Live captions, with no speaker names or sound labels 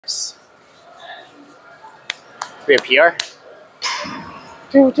reps. We have PR.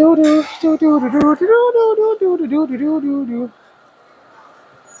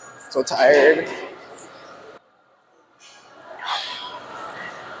 So tired.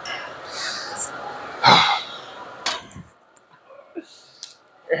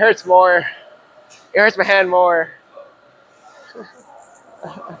 It hurts more. It hurts my hand more.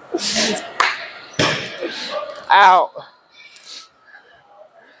 Ow.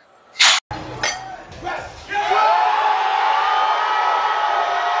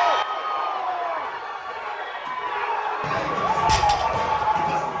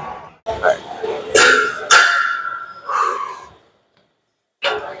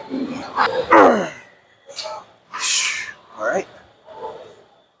 All right.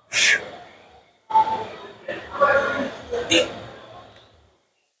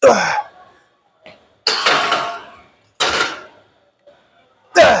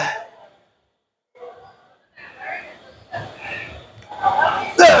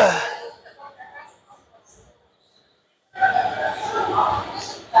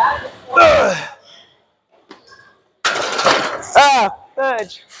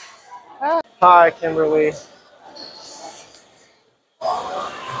 Fudge. Hi, Kimberly.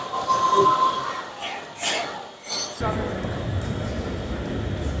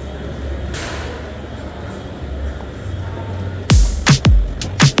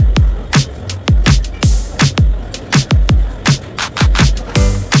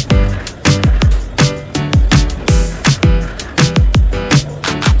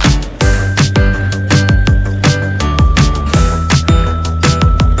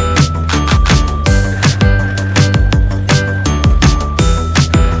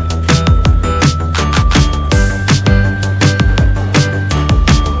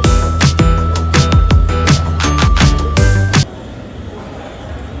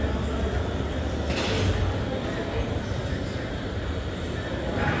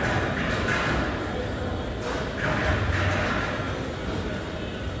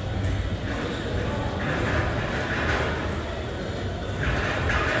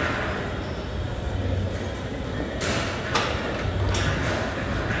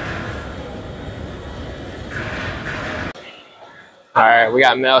 All right, we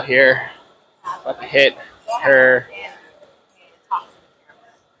got Mel here. About to hit her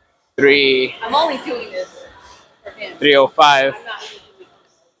 3. I'm only doing this for him. 305. I'm not usually.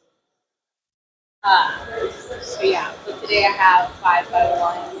 So yeah, so today I have 5 by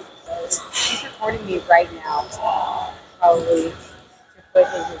 1. He's recording me right now, probably to put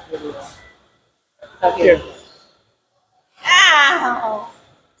in his video. So here. Ow!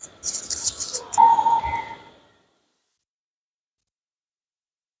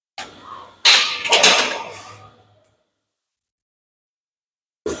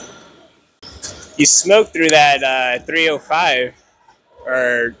 You smoked through that 305.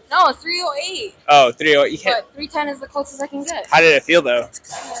 Or No, it's 308. oh, 308. You can't. But 310 is the closest I can get. How did it feel though?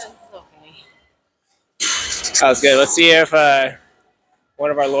 It's okay. That was good. Let's see if one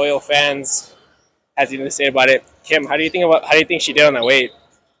of our loyal fans has anything to say about it. Kim, how do you think she did on that weight?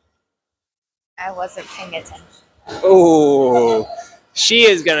 I wasn't paying attention. Ooh, she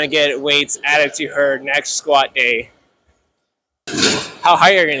is gonna get weights added to her next squat day. How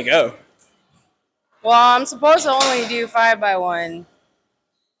high are you gonna go? Well, I'm supposed to only do 5 by 1.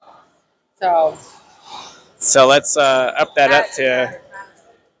 So let's up that up to.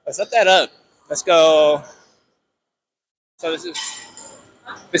 Let's up that up. Let's go. So this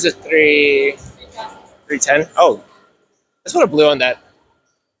is 310. Oh, let's put a blue on that.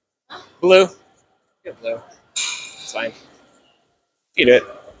 Blue. Get blue. It's fine. You do it.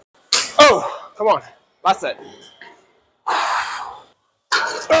 Oh, come on. Last set.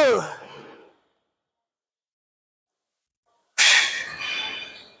 Oh.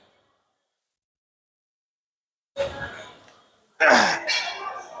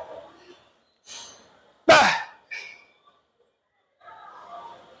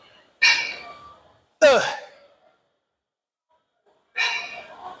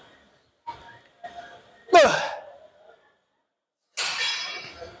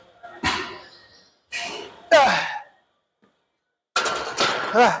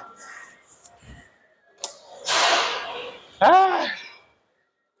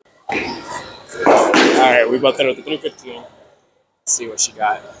 Alright, we both hit with the 315. Let's see what she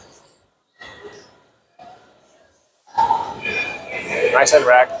got. Nice head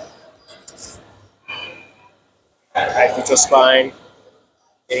rack. Right fetal spine.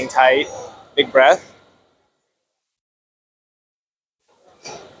 Getting tight. Big breath.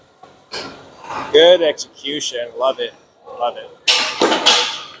 Good execution. Love it. Love it.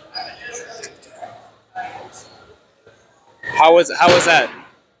 How was that?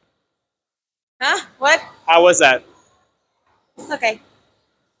 Huh? What? How was that? It's okay.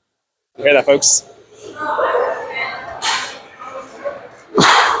 You hear that, folks?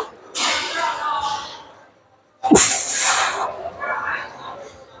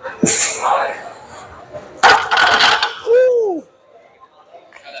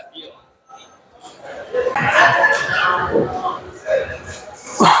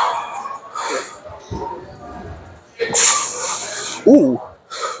 Ooh.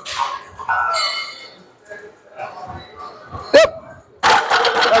 Yep.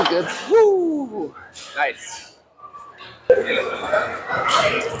 That was good. Woo. Nice.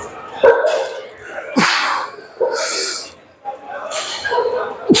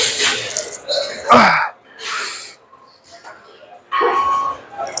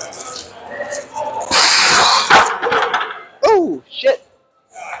 Oh, shit.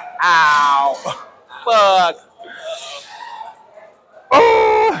 Ow. Fuck.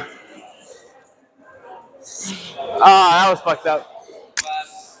 Oh. That was fucked up.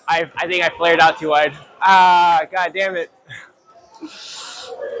 I think I flared out too wide. Ah, god damn it.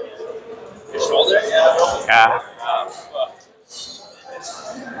 Your shoulder? Yeah.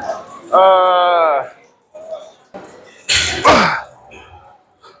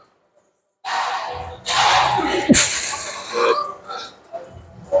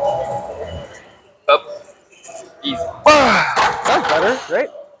 Up. Easy. Sounds better, right?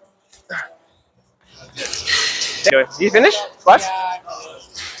 You finish? Squats? Yeah.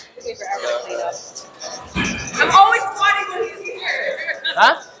 It'll take forever to clean up. I'm always squatting when he's here.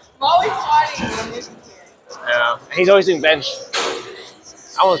 Huh? I'm always squatting when he's here. I know. He's always doing bench.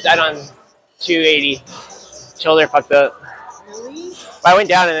 I almost died on 280. Shoulder fucked up. Really? But I went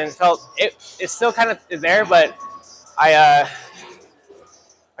down and then felt it still kind of is there, but I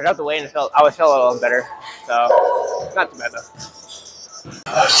got the weight and felt a little better. So not too bad though.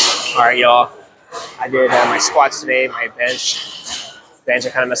 Alright y'all. I did my squats today, my bench. Bench I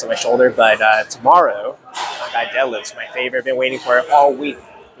kind of messed up my shoulder, but tomorrow I got deadlifts, my favorite. I've been waiting for it all week.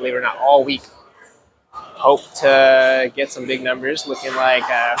 Believe it or not, all week. Hope to get some big numbers, looking like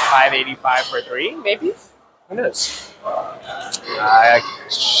 585 for 3, maybe. Who knows?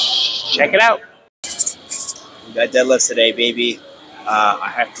 Check it out. We got deadlifts today, baby. I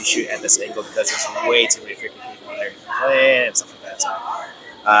have to shoot at this angle because there's way too many freaking people there playing and stuff like that. So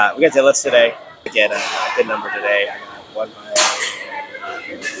we got deadlifts today. I get a good number today. I got 1 by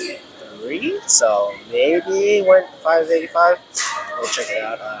 3, so maybe went 585. We'll check it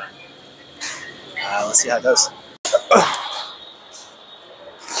out. Let's see how it goes.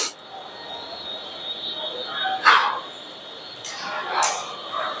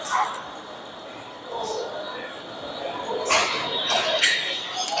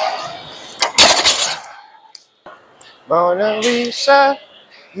 Mona Lisa,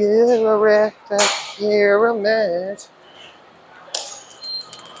 you're a wreck, you're a mess.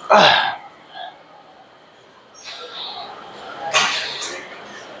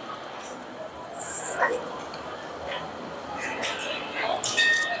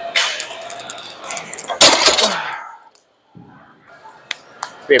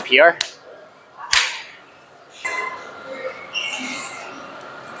 For your PR?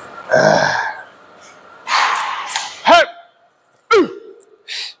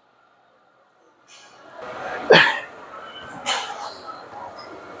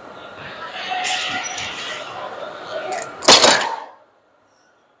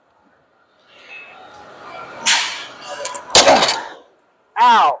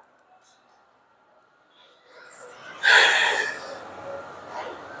 Ow!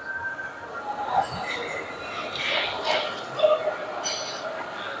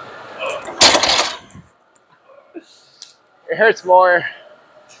 It hurts more.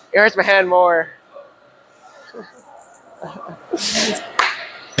 It hurts my hand more.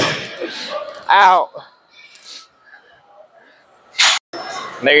 Ow.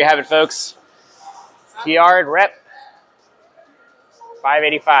 And there you have it, folks. PR rep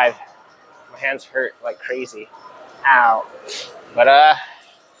 585. My hands hurt like crazy. Ow. But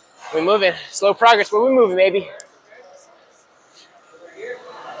we're moving. Slow progress, but we're moving, baby.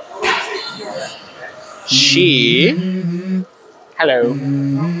 Hello.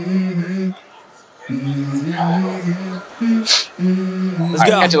 Let's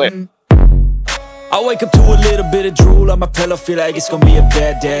go. Catch you later. I wake up to a little bit of drool on my pillow, feel like it's gonna be a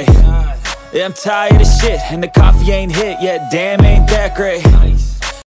bad day. Yeah, I'm tired of shit, and the coffee ain't hit yet, damn, ain't that great.